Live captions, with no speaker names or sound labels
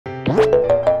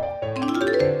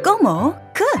Gomo,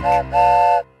 cook.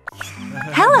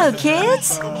 Hello,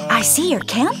 kids. I see you're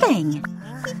camping.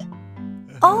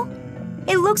 Oh,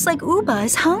 it looks like Uba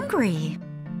is hungry.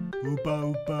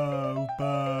 Uba, uba,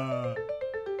 uba.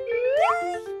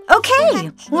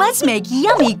 Okay, let's make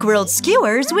yummy grilled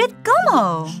skewers with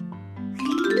Gomo.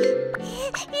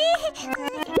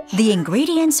 The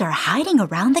ingredients are hiding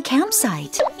around the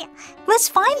campsite. Let's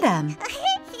find them.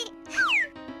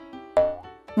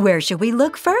 Where should we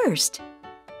look first?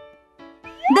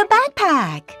 The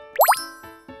backpack.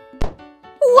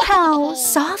 Wow,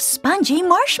 soft, spongy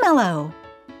marshmallow.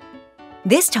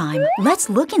 This time, let's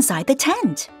look inside the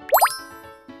tent.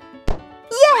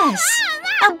 Yes,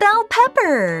 a bell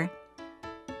pepper.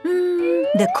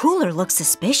 The cooler looks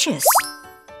suspicious.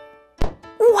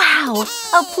 Wow,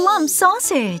 a plum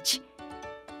sausage.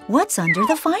 What's under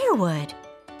the firewood?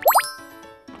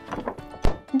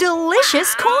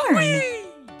 Delicious corn.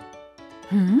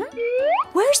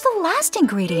 Where's the last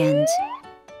ingredient?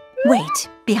 Wait,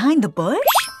 behind the bush?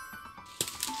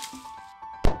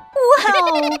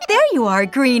 Wow, there you are,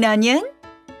 green onion.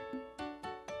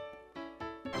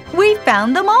 We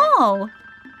found them all.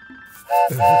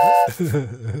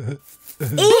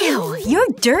 Ew, you're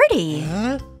dirty.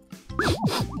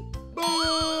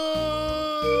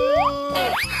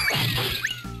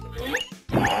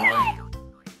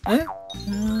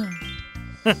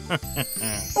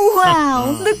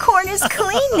 Wow, the corn is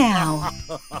clean now.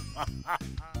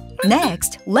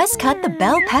 Next, let's cut the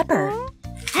bell pepper.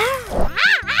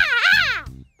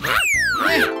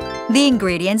 The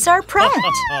ingredients are prepped.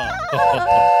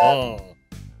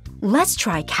 Let's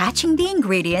try catching the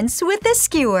ingredients with the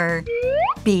skewer.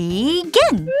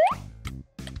 Begin!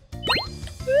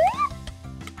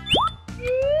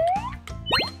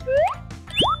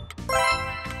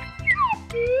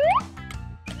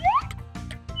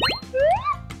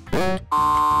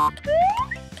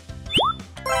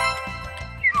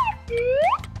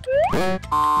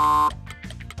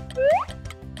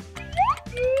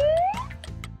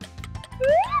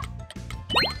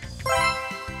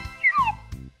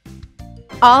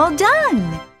 All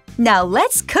done! Now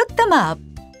let's cook them up.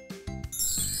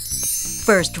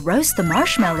 First, roast the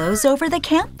marshmallows over the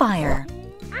campfire.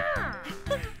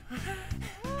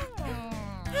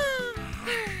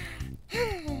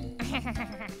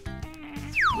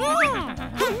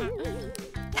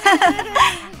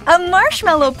 A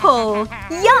marshmallow pull!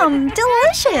 Yum!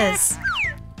 Delicious!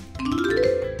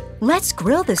 Let's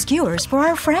grill the skewers for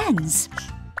our friends.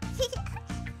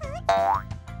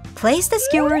 Place the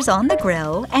skewers on the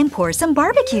grill and pour some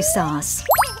barbecue sauce.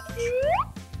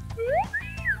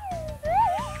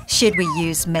 Should we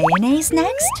use mayonnaise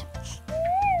next?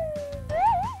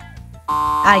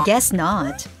 I guess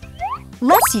not.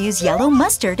 Let's use yellow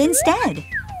mustard instead.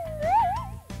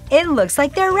 It looks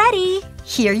like they're ready.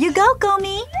 Here you go,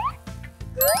 Gomi.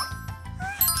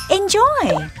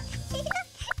 Enjoy!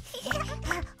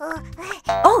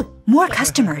 Oh, more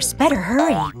customers. Better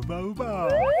hurry.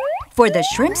 For the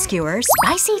shrimp skewer,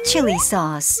 spicy chili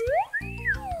sauce.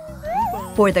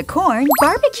 For the corn,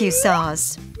 barbecue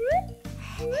sauce.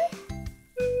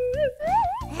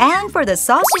 And for the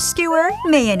sausage skewer,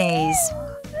 mayonnaise.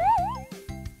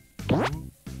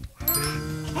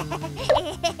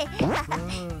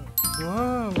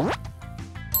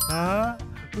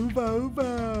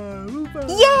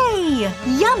 Yay!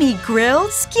 Yummy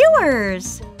grilled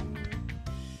skewers!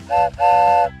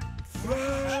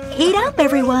 Eat up,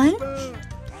 everyone!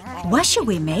 What should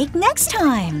we make next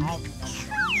time?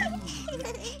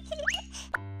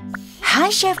 Hi,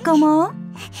 Chef Gomo!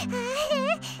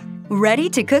 Ready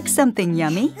to cook something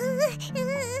yummy?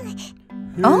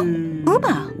 Oh,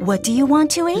 Uba, what do you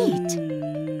want to eat?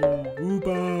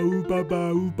 Uba, uba, ba,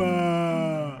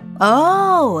 uba.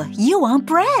 Oh, you want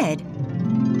bread!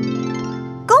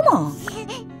 Gomo,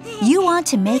 you want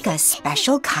to make a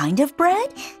special kind of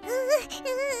bread?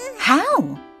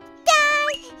 How?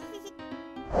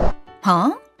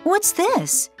 Huh? What's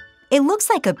this? It looks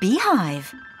like a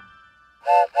beehive.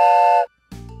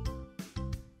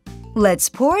 Let's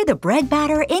pour the bread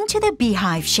batter into the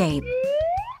beehive shape.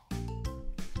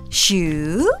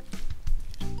 Shoo!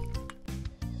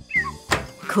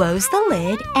 Close the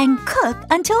lid and cook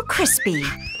until crispy.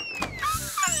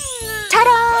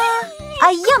 Ta-da!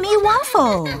 A yummy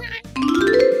waffle!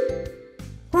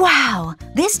 Wow!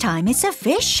 This time it's a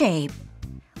fish shape.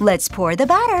 Let's pour the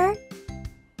batter.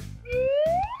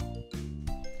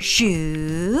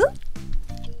 Shoo!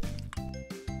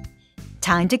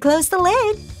 Time to close the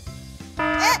lid.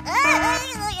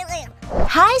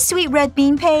 Hi, sweet red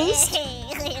bean paste.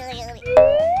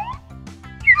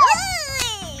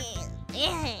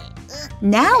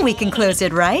 Now we can close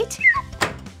it, right?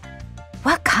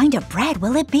 What kind of bread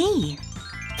will it be?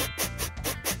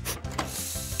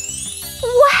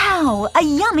 Wow! A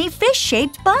yummy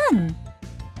fish-shaped bun!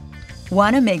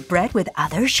 Want to make bread with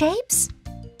other shapes?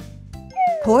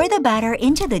 Pour the batter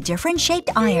into the different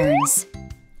shaped irons.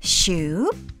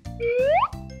 Shoop.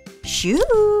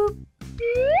 Shoop.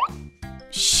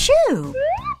 Shoop.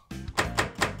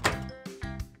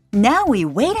 Now we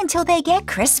wait until they get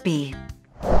crispy.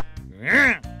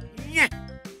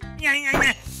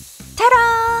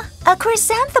 Ta-da! A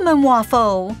chrysanthemum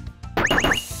waffle!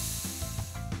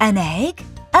 An egg,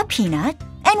 a peanut,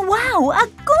 and wow, a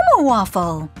gomo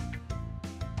waffle!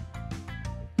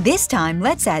 This time,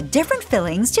 let's add different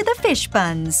fillings to the fish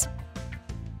buns.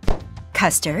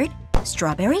 Custard,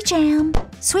 strawberry jam,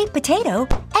 sweet potato,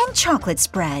 and chocolate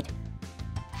spread.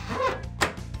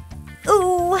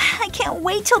 Ooh, I can't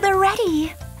wait till they're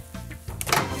ready!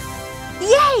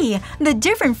 Yay! The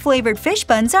different flavored fish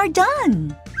buns are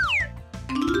done!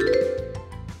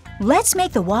 Let's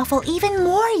make the waffle even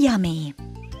more yummy.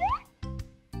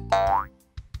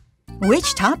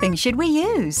 Which topping should we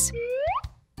use?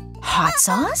 Hot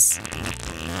sauce?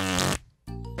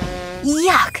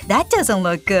 Yuck, that doesn't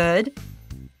look good.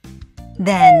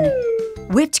 Then,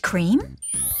 whipped cream?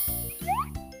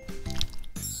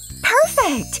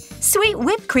 Perfect! Sweet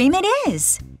whipped cream it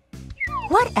is!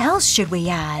 What else should we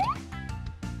add?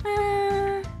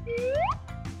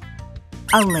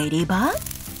 A ladybug?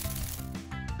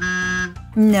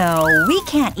 No, we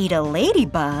can't eat a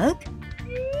ladybug.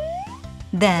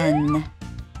 Then,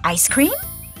 ice cream?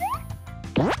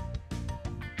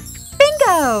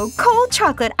 Bingo! Cold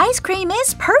chocolate ice cream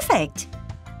is perfect!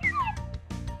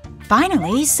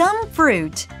 Finally, some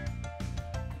fruit.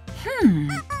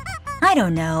 I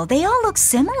don't know, they all look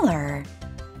similar.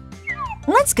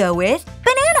 Let's go with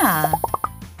banana!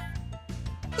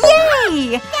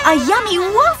 Yay! A yummy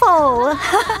waffle!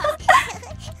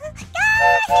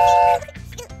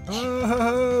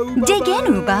 Dig in,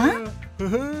 Uba.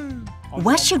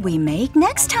 What should we make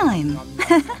next time?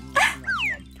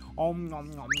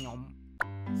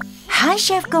 Hi,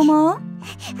 Chef Gomo.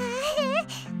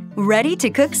 Ready to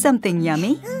cook something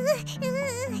yummy?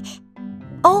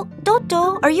 Oh,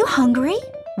 Toto, are you hungry?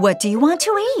 What do you want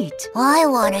to eat? I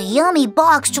want a yummy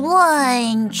boxed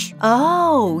lunch.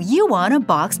 Oh, you want a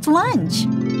boxed lunch.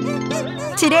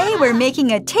 Today we're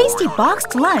making a tasty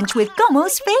boxed lunch with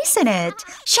Gomo's face in it.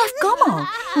 Chef Gomo,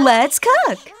 let's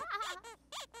cook!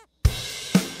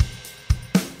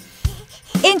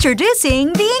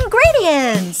 Introducing the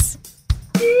ingredients!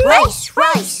 Rice,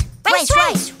 rice, rice,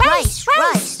 rice, rice,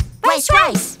 rice, rice,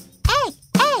 rice. Egg,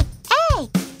 egg, egg,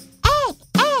 egg,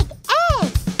 egg,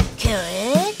 egg.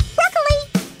 Carrot, broccoli,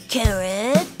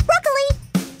 carrot, broccoli.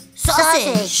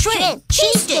 Sausage, shrimp,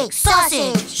 cheese stick,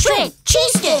 sausage, shrimp,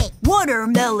 cheese stick.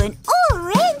 Watermelon,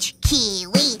 orange,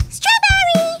 kiwi,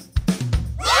 strawberry.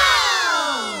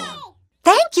 Wow!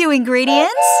 Thank you,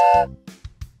 ingredients!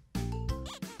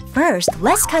 First,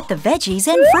 let's cut the veggies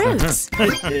and fruits.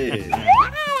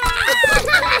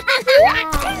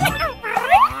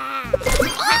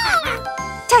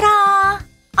 Ta-da!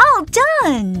 All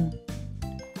done!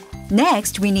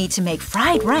 Next, we need to make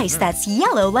fried rice that's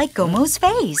yellow like Gomo's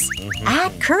face.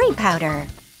 Add curry powder.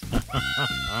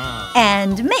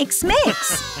 And mix,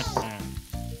 mix.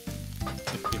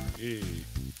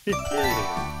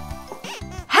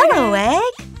 Hello, egg.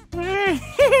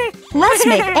 Let's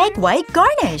make egg white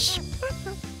garnish.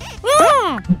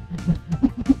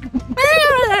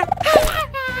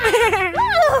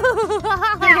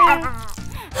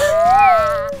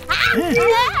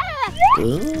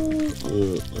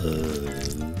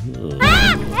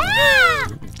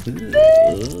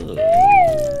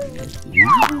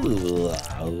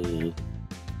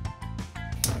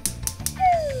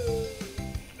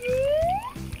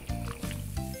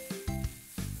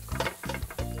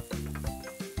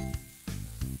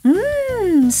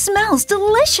 Smells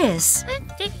delicious.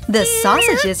 The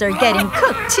sausages are getting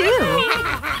cooked too.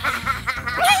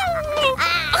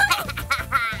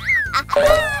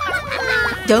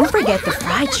 Don't forget the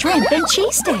fried shrimp and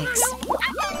cheese sticks.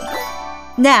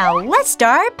 Now let's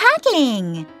start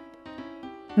packing.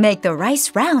 Make the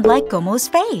rice round like Gomo's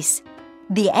face.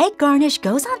 The egg garnish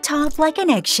goes on top like an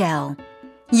eggshell.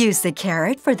 Use the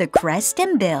carrot for the crest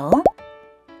and bill.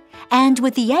 And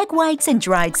with the egg whites and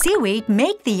dried seaweed,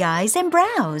 make the eyes and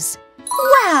brows.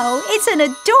 Wow, it's an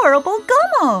adorable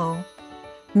Gomo!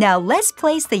 Now let's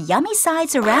place the yummy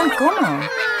sides around Gomo.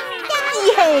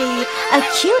 Yay! A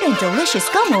cute and delicious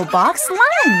Gomo box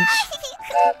lunch!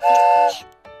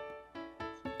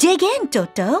 Dig in,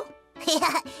 Toto.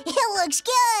 It looks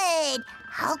good.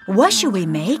 What should we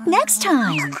make next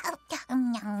time?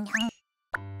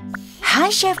 Hi,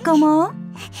 Chef Como.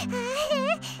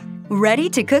 Ready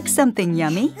to cook something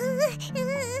yummy?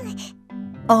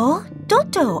 Oh,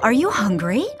 Toto, are you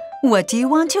hungry? What do you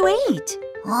want to eat?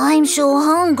 I'm so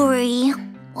hungry.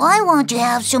 I want to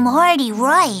have some hearty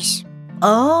rice.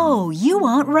 Oh, you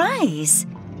want rice.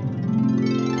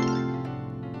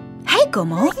 Hey,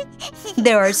 Como.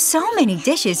 There are so many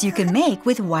dishes you can make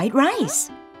with white rice.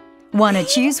 Want to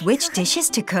choose which dishes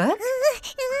to cook?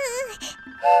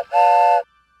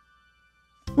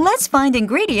 Let's find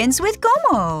ingredients with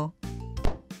Como.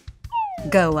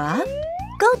 Go up,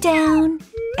 go down,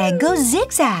 and go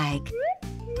zigzag.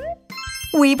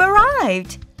 We've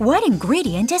arrived. What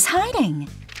ingredient is hiding?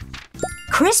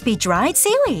 Crispy dried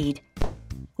seaweed.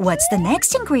 What's the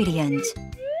next ingredient?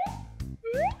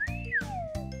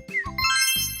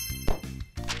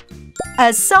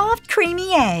 A soft,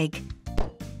 creamy egg.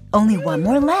 Only one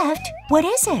more left. What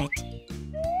is it?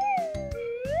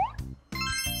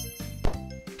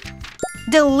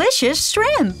 Delicious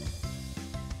shrimp.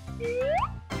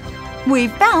 We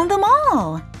found them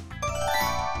all.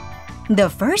 The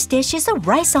first dish is a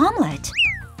rice omelet.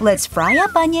 Let's fry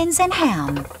up onions and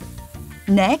ham.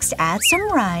 Next, add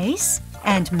some rice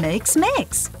and mix.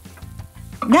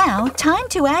 Now, time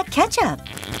to add ketchup.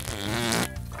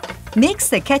 Mix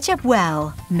the ketchup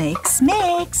well. Mix.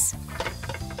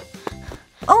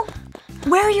 Oh,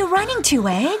 where are you running to,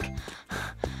 Egg?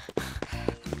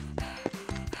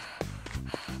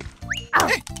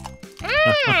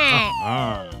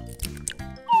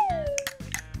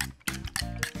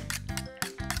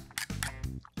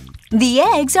 The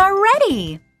eggs are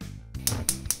ready.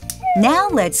 Now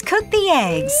let's cook the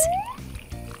eggs.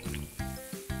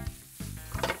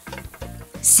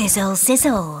 Sizzle,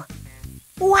 sizzle.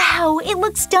 Wow, it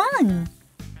looks done.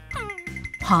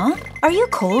 Huh? Are you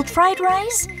cold, fried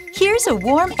rice? Here's a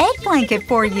warm egg blanket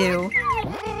for you.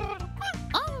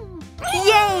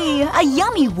 Yay! A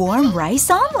yummy warm rice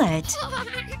omelet.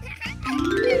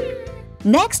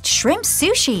 Next, shrimp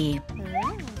sushi.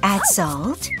 Add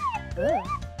salt,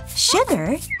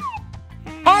 sugar,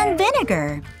 and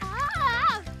vinegar.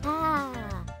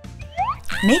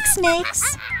 Mix.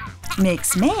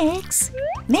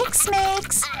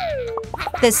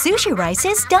 The sushi rice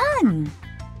is done.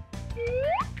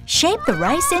 Shape the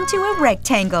rice into a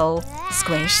rectangle.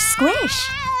 Squish, squish.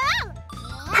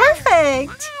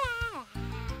 Perfect!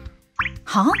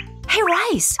 Huh? Hey,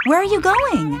 Rice, where are you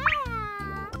going?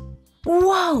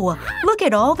 Whoa, look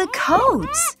at all the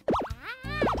coats.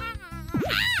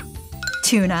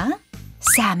 Tuna,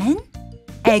 salmon,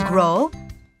 egg roll,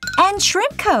 and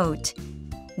shrimp coat.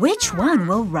 Which one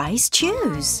will Rice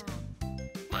choose?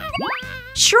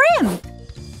 Shrimp!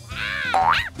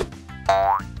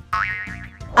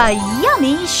 A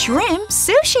yummy shrimp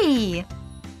sushi!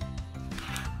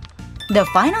 The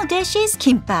final dish is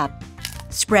kimbap.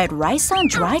 Spread rice on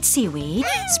dried seaweed.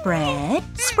 Spread.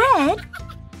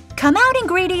 Come out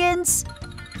ingredients.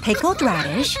 Pickled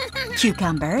radish,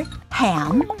 cucumber,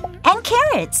 ham, and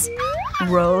carrots.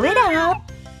 Roll it up.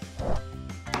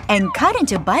 And cut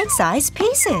into bite-sized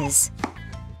pieces.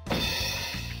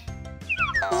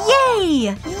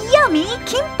 Yay! Yummy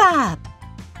kimbap!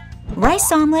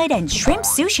 Rice omelet and shrimp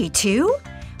sushi too?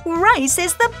 Rice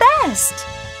is the best!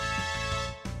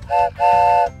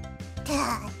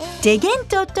 Dig in,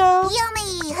 Toto!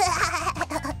 Yummy!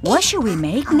 What should we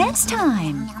make next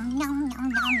time?